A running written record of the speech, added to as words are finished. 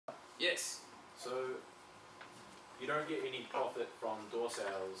Yes. So you don't get any profit from door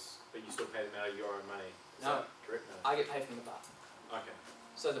sales, but you still pay them out of your own money. Is No. that correct? No. I get paid from the bar. Okay.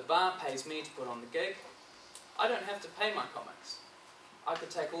 So the bar pays me to put on the gig. I don't have to pay my comics. I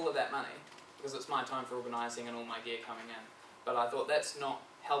could take all of that money, because it's my time for organising and all my gear coming in. But I thought that's not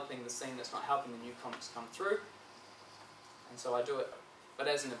helping the scene, that's not helping the new comics come through. And so I do it. But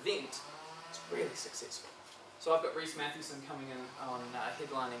as an event, it's really successful. So I've got Reese Mathewson coming in on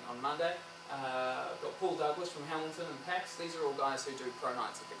headlining on Monday. I've got Paul Douglas from Hamilton and PAX. These are all guys who do pro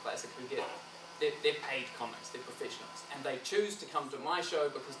nights at the Classic who get, they're paid comics, they're professionals. And they choose to come to my show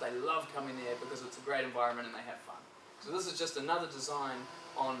because they love coming there, because it's a great environment and they have fun. So this is just another design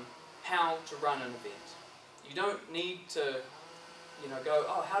on how to run an event. You don't need to, go,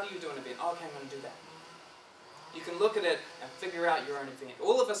 oh, how do you do an event? Oh, okay, I'm going to do that. You can look at it and figure out your own event.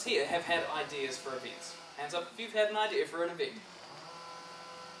 All of us here have had ideas for events. Hands up if you've had an idea for an event.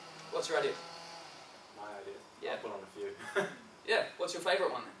 What's your idea? My idea? Yeah. I'll put on a few. Yeah, what's your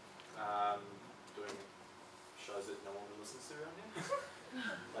favourite one then? Doing shows that no one listens to around here.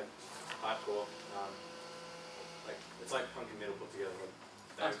 Like hardcore. It's like punk and metal put together.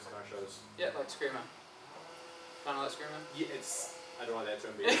 Like those kind of shows. Yeah, like Screamer. Kind of like Screamer? Yeah, I don't like that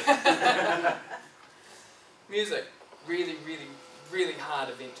term, but Music. Really, really, really hard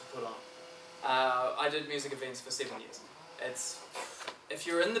event to put on. I did music events for 7 years. If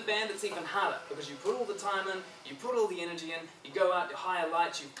you're in the band, it's even harder, because you put all the time in, you put all the energy in, you go out, you hire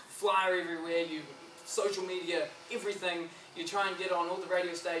lights, you flyer everywhere, you social media, everything, you try and get on all the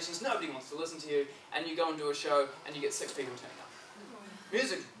radio stations, nobody wants to listen to you, and you go and do a show, and you get 6 people turning up.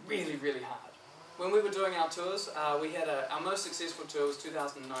 Music's really, really hard. When we were doing our tours, we had our most successful tour was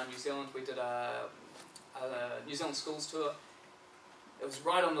 2009 New Zealand. We did a New Zealand Schools tour. It was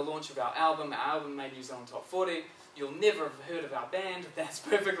right on the launch of our album. Our album made New Zealand Top 40. You'll never have heard of our band. That's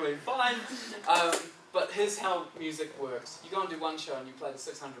perfectly fine. But here's how music works. You go and do one show and you play to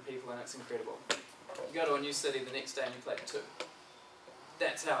 600 people and it's incredible. You go to a new city the next day and you play to 2.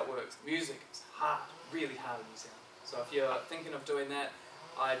 That's how it works. Music is hard, really hard in New Zealand. So if you're thinking of doing that,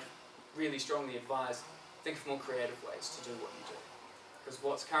 I'd really strongly advise, think of more creative ways to do what you do. Because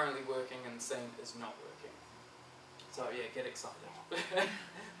what's currently working in the scene is not working. So yeah, get excited.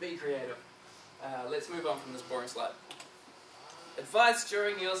 Be creative. Let's move on from this boring slide. Advice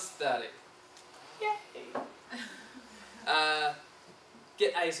during your study. Yay!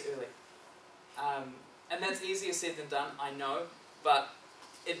 Get A's early. And that's easier said than done, I know, but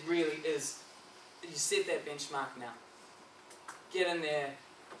it really is. You set that benchmark now. Get in there,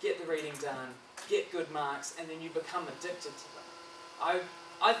 get the reading done, get good marks, and then you become addicted to them.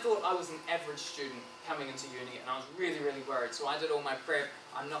 I thought I was an average student coming into uni, and I was really, really worried. So I did all my prep.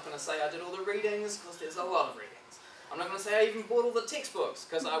 I'm not going to say I did all the readings, because there's a lot of readings. I'm not going to say I even bought all the textbooks,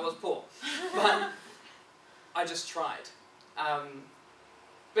 because I was poor. But I just tried.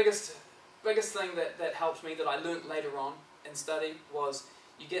 Biggest thing that helped me, that I learnt later on in study, was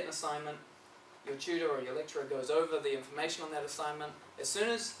you get an assignment, your tutor or your lecturer goes over the information on that assignment. As soon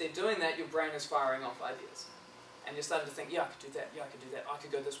as they're doing that, your brain is firing off ideas. And you're starting to think, yeah, I could do that, yeah, I could do that, I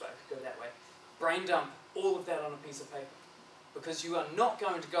could go this way, I could go that way. Brain dump all of that on a piece of paper. Because you are not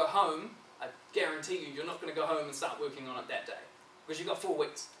going to go home, I guarantee you, you're not going to go home and start working on it that day. Because you've got 4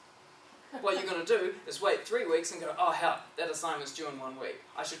 weeks. What you're going to do is wait 3 weeks and go, oh hell, that assignment's due in 1 week.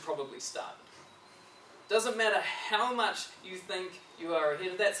 I should probably start it. Doesn't matter how much you think you are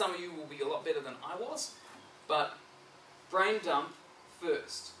ahead of that. Some of you will be a lot better than I was. But brain dump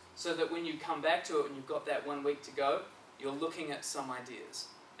first. So that when you come back to it and you've got that 1 week to go, you're looking at some ideas.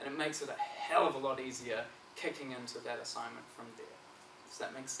 And it makes it a hell of a lot easier kicking into that assignment from there. Does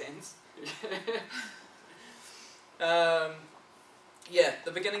that make sense? Yeah,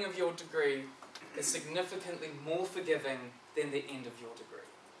 the beginning of your degree is significantly more forgiving than the end of your degree.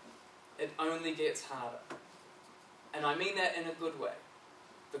 It only gets harder. And I mean that in a good way,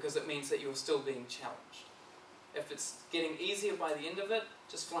 because it means that you're still being challenged. If it's getting easier by the end of it,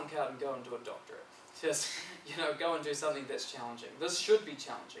 just flunk out and go and do a doctorate. Just, go and do something that's challenging. This should be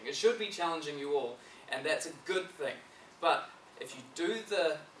challenging. It should be challenging you all, and that's a good thing. But if you do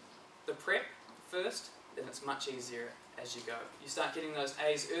the prep first, then it's much easier as you go. You start getting those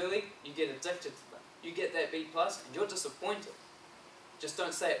A's early, you get addicted to them. You get that B+, and you're disappointed. Just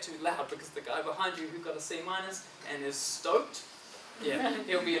don't say it too loud, because the guy behind you who got a C- and is stoked, yeah,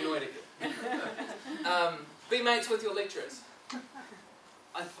 he'll be annoyed at you. Be mates with your lecturers.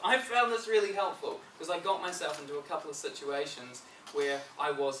 I found this really helpful, because I got myself into a couple of situations where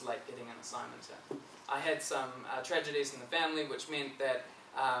I was late getting an assignment in. I had some tragedies in the family, which meant that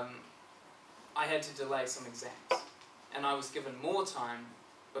I had to delay some exams. And I was given more time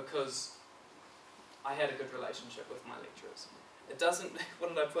because I had a good relationship with my lecturers. It doesn't,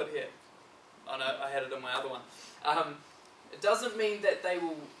 what did I put here? Oh no, I had it in my other one. It doesn't mean that they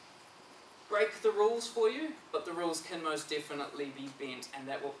will break the rules for you, but the rules can most definitely be bent, and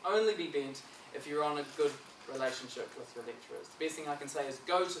that will only be bent if you're on a good relationship with your lecturers. The best thing I can say is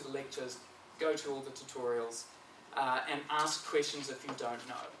go to the lectures, go to all the tutorials, and ask questions if you don't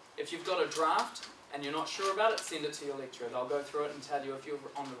know. If you've got a draft and you're not sure about it, send it to your lecturer. They'll go through it and tell you if you're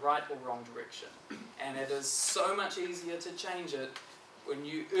on the right or wrong direction. And it is so much easier to change it when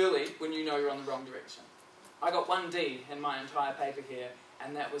you know you're on the wrong direction. I got 1D in my entire paper here,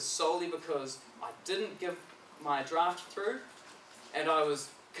 and that was solely because I didn't give my draft through, and I was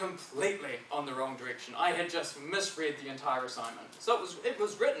completely on the wrong direction. I had just misread the entire assignment. So it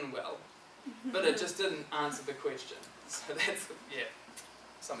was written well, but it just didn't answer the question. So that's, yeah,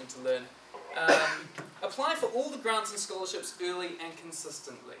 something to learn. Apply for all the grants and scholarships early and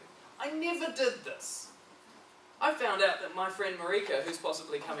consistently. I never did this. I found out that my friend Marika, who's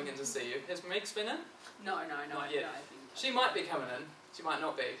possibly coming in to see you, has Marika been in? No. Not yet. She might be coming in, she might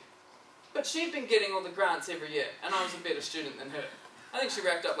not be. But she'd been getting all the grants every year, and I was a better student than her. I think she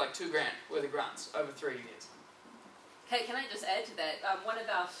racked up like $2,000 worth of grants over 3 years. Hey, can I just add to that? One of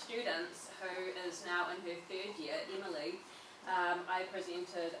our students, who is now in her 3rd year, Emily, I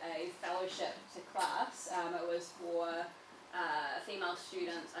presented a fellowship to class. It was for female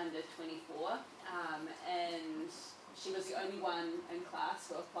students under 24, and she was the only one in class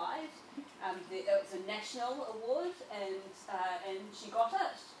who applied. It was a national award, and she got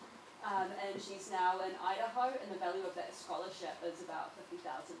it. And she's now in Idaho, and the value of that scholarship is about 50,000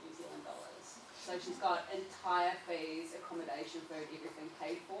 New Zealand dollars. So she's got entire fees, accommodation, food, everything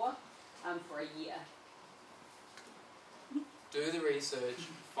paid for a year. Do the research,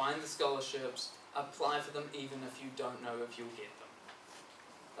 find the scholarships, apply for them even if you don't know if you'll get them.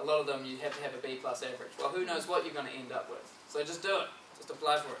 A lot of them you have to have a B+ average. Well, who knows what you're going to end up with. So just do it. Just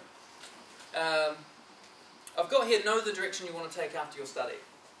apply for it. I've got here, know the direction you want to take after your study.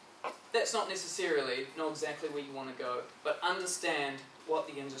 That's not necessarily know exactly where you want to go, but understand what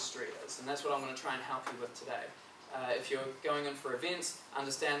the industry is, and that's what I'm going to try and help you with today. If you're going in for events,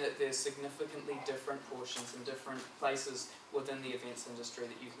 understand that there's significantly different portions and different places within the events industry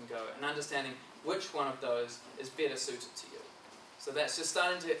that you can go, and understanding which one of those is better suited to you. So that's just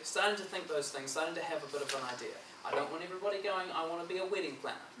starting to think those things, starting to have a bit of an idea. I don't want everybody going, I want to be a wedding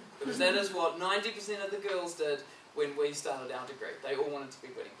planner, because that is what 90% of the girls did when we started our degree. They all wanted to be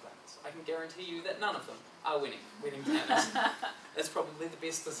wedding planners. I can guarantee you that none of them are wedding planners. That's probably the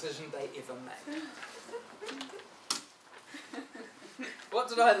best decision they ever made. What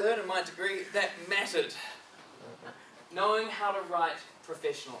did I learn in my degree that mattered? Knowing how to write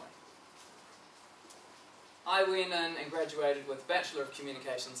professionally. I went in and graduated with Bachelor of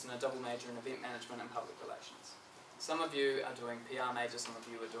Communications and a double major in event management and public relations. Some of you are doing PR majors, some of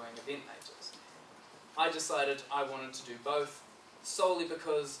you are doing event majors. I decided I wanted to do both solely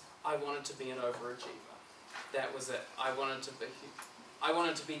because I wanted to be an overachiever. That was it. I wanted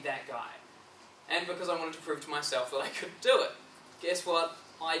to be that guy. And because I wanted to prove to myself that I could do it. Guess what?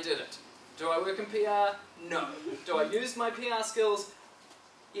 I did it. Do I work in PR? No. Do I use my PR skills?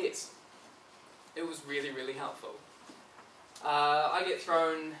 Yes. It was really, really helpful. I get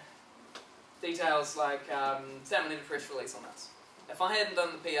thrown details like, Sam, I need a press release on this. If I hadn't done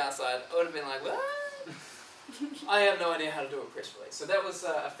the PR side, I would have been like, what? I have no idea how to do a press release. So that was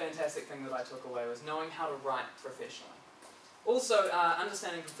a fantastic thing that I took away, was knowing how to write professionally. Also,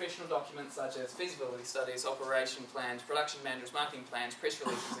 understanding professional documents such as feasibility studies, operation plans, production manuals, marketing plans, press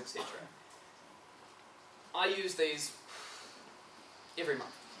releases, etc. I use these every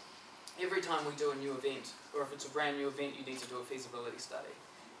month. Every time we do a new event, or if it's a brand new event, you need to do a feasibility study.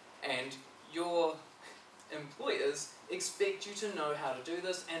 And your employers expect you to know how to do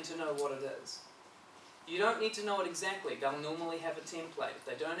this and to know what it is. You don't need to know it exactly. They'll normally have a template. If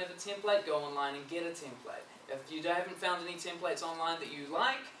they don't have a template, go online and get a template. If you haven't found any templates online that you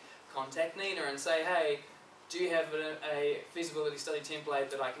like, contact Nina and say, hey, do you have a feasibility study template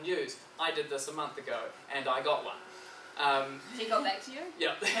that I can use? I did this a month ago and I got one. She got back to you?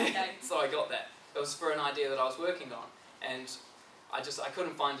 Yeah. Okay. So I got that. It was for an idea that I was working on, and I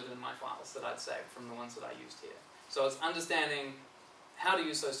couldn't find it in my files that I'd saved from the ones that I used here. So it's understanding how to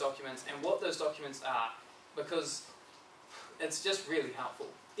use those documents and what those documents are, because it's just really helpful.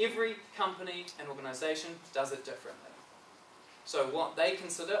 Every company and organisation does it differently. So what they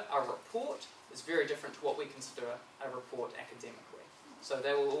consider a report is very different to what we consider a report academically. So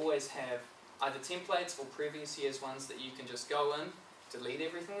they will always have either templates or previous year's ones that you can just go in, delete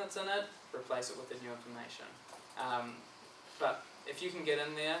everything that's in it, replace it with the new information. But If you can get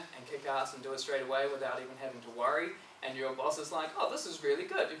in there and kick ass and do it straight away without even having to worry, and your boss is like, oh, this is really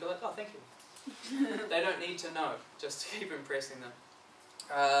good, you'd be like, oh, thank you. They don't need to know, just to keep impressing them.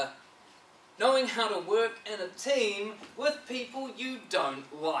 Knowing how to work in a team with people you don't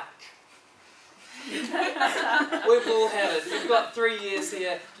like. We've all had it. You've got 3 years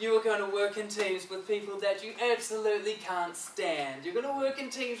here. You are going to work in teams with people that you absolutely can't stand. You're going to work in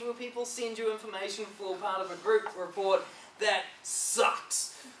teams where people send you information for part of a group report that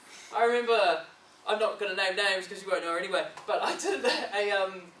sucks. I remember, I'm not going to name names because you won't know anyway, but I did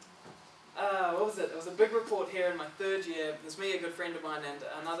what was it? It was a big report here in my 3rd year. There's me, a good friend of mine, and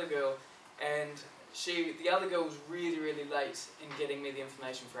another girl, and the other girl was really, really late in getting me the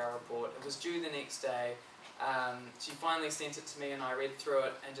information for our report. It was due the next day. She finally sent it to me and I read through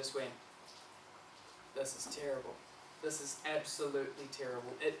it and just went, this is terrible. This is absolutely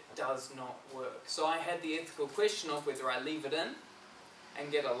terrible. It does not work. So I had the ethical question of whether I leave it in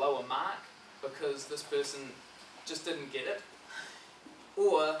and get a lower mark because this person just didn't get it,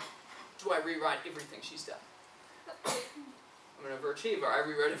 or do I rewrite everything she's done? I'm an overachiever. I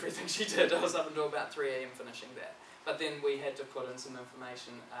rewrote everything she did. I was up until about 3 AM finishing that. But then we had to put in some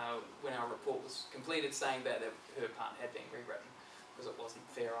information when our report was completed saying that her part had been rewritten because it wasn't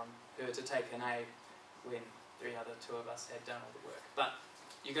fair on her to take an A when the other 2 of us had done all the work. But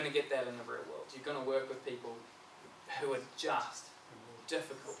you're going to get that in the real world. You're going to work with people who are just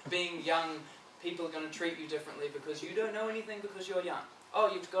difficult. Being young, people are going to treat you differently because you don't know anything because you're young.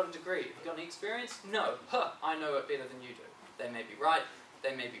 Oh, you've got a degree. Have you got any experience? No. I know it better than you do. They may be right,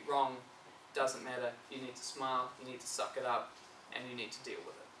 they may be wrong, doesn't matter. You need to smile, you need to suck it up, and you need to deal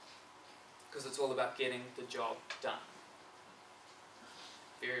with it. Because it's all about getting the job done.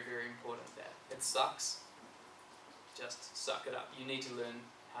 Very, very important that. It sucks, just suck it up. You need to learn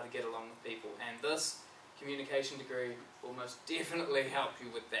how to get along with people, and this communication degree will most definitely help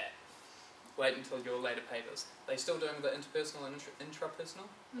you with that. Wait until your later papers. They still doing the interpersonal and intrapersonal?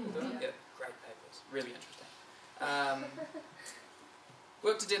 Yeah, great papers, really interesting.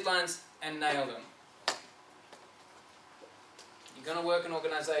 Work to deadlines and nail them. You're going to work in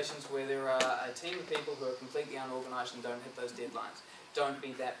organisations where there are a team of people who are completely unorganised and don't hit those deadlines. Don't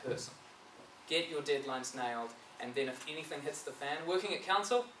be that person. Get your deadlines nailed, and then if anything hits the fan, working at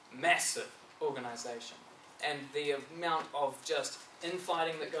council, massive organisation. And the amount of just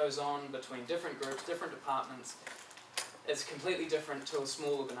infighting that goes on between different groups, different departments, is completely different to a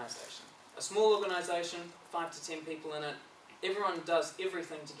small organisation. A small organisation, 5 to 10 people in it, everyone does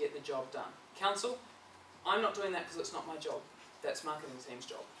everything to get the job done. Council, I'm not doing that because it's not my job. That's marketing team's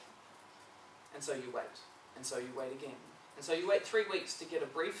job. And so you wait. And so you wait again. And so you wait 3 weeks to get a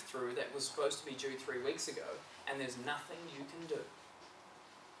brief through that was supposed to be due 3 weeks ago, and there's nothing you can do.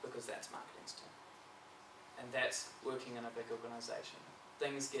 Because that's marketing's team. And that's working in a big organisation.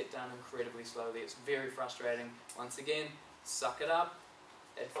 Things get done incredibly slowly. It's very frustrating. Once again, suck it up.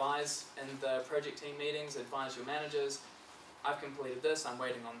 Advise in the project team meetings, advise your managers, I've completed this, I'm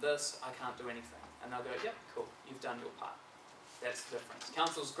waiting on this, I can't do anything. And they'll go, yep, cool, you've done your part. That's the difference.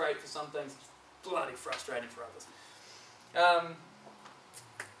 Council's great for some things, bloody frustrating for others.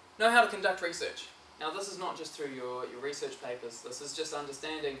 Know how to conduct research. Now this is not just through your research papers, this is just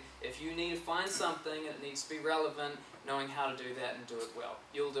understanding if you need to find something and it needs to be relevant, knowing how to do that and do it well.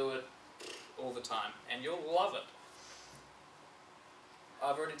 You'll do it all the time, and you'll love it.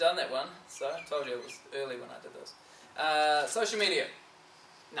 I've already done that one, so I told you it was early when I did this. Social media.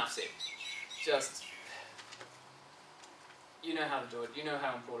 Enough said. Just, you know how to do it, you know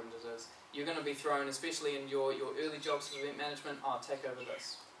how important it is. You're going to be thrown, especially in your early jobs of event management, take over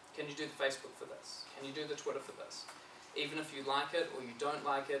this. Can you do the Facebook for this? Can you do the Twitter for this? Even if you like it or you don't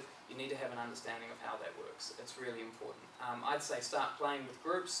like it, you need to have an understanding of how that works. It's really important. I'd say start playing with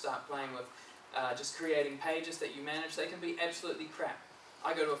groups, start playing with just creating pages that you manage. They can be absolutely crap.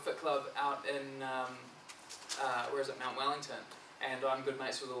 I go to a fit club out in, Mount Wellington, and I'm good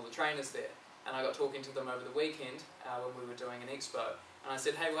mates with all the trainers there. And I got talking to them over the weekend when we were doing an expo. And I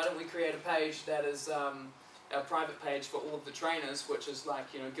said, hey, why don't we create a page that is a private page for all of the trainers, which is like,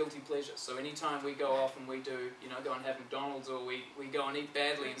 guilty pleasures. So anytime we go off and we do, go and have McDonald's, or we go and eat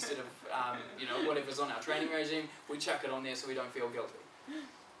badly instead of, whatever's on our training regime, we chuck it on there so we don't feel guilty.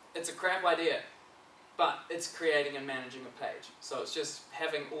 It's a crap idea, but it's creating and managing a page. So it's just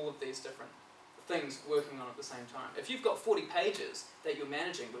having all of these different things working on at the same time. If you've got 40 pages that you're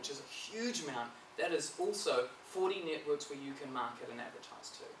managing, which is a huge amount, that is also 40 networks where you can market and advertise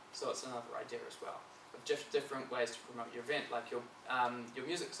to. So it's another idea as well. Just different ways to promote your event, like your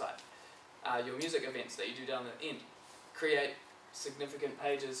music site, your music events that you do down the end. Create significant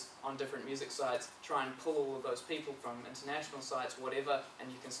pages on different music sites, try and pull all of those people from international sites, whatever, and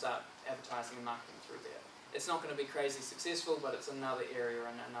you can start advertising and marketing through there. It's not going to be crazy successful, but it's another area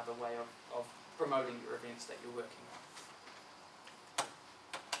and another way of promoting your events that you're working on.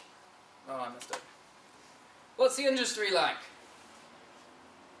 Oh, I missed it. What's the industry like?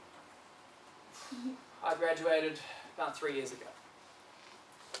 I graduated about 3 years ago.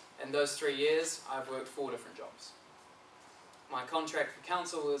 In those 3 years, I've worked 4 different jobs. My contract for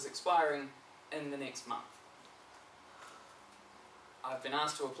council is expiring in the next month. I've been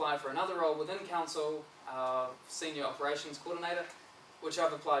asked to apply for another role within council, senior operations coordinator, which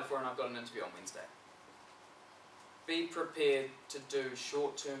I've applied for and I've got an interview on Wednesday. Be prepared to do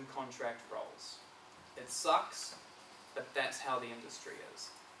short-term contract roles. It sucks, but that's how the industry is.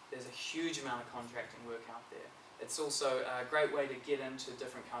 There's a huge amount of contracting work out there. It's also a great way to get into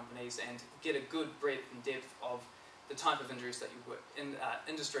different companies and get a good breadth and depth of the type of industries that you've worked in,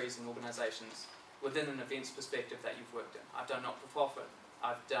 industries and organisations within an events perspective that you've worked in. I've done not-for-profit,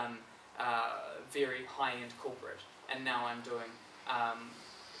 I've done very high-end corporate, and now I'm doing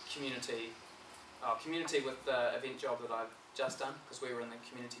community with the event job that I've just done, because we were in the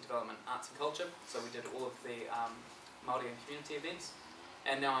community development, arts and culture, so we did all of the Māori and community events,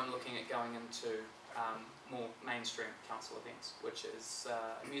 and now I'm looking at going into more mainstream council events, which is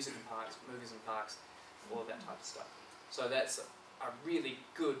music in parks, movies in parks, all of that type of stuff. So that's a really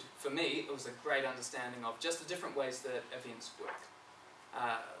good, for me, it was a great understanding of just the different ways that events work.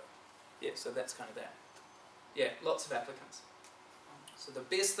 Yeah, so that's kind of that. Yeah, lots of applicants. So the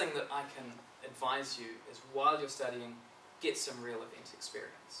best thing that I can advise you is while you're studying, get some real event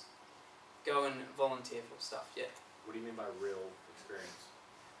experience. Go and volunteer for stuff, yeah. What do you mean by real experience?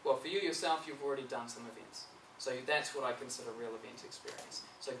 Well, for you yourself, you've already done some events. So that's what I consider real event experience.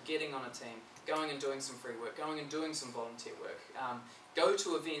 So getting on a team, going and doing some free work, going and doing some volunteer work. Go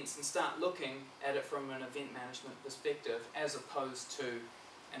to events and start looking at it from an event management perspective as opposed to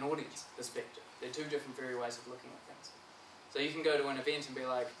an audience perspective. They're 2 different very ways of looking at things. So you can go to an event and be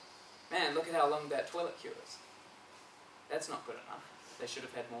like, man, look at how long that toilet queue is. That's not good enough. They should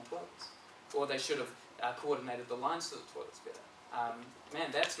have had more toilets. Or they should have coordinated the lines to the toilets better. Man,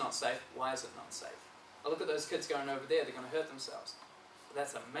 that's not safe. Why is it not safe? Oh, look at those kids going over there. They're going to hurt themselves.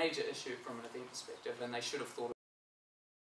 That's a major issue from an event perspective, and they should have thought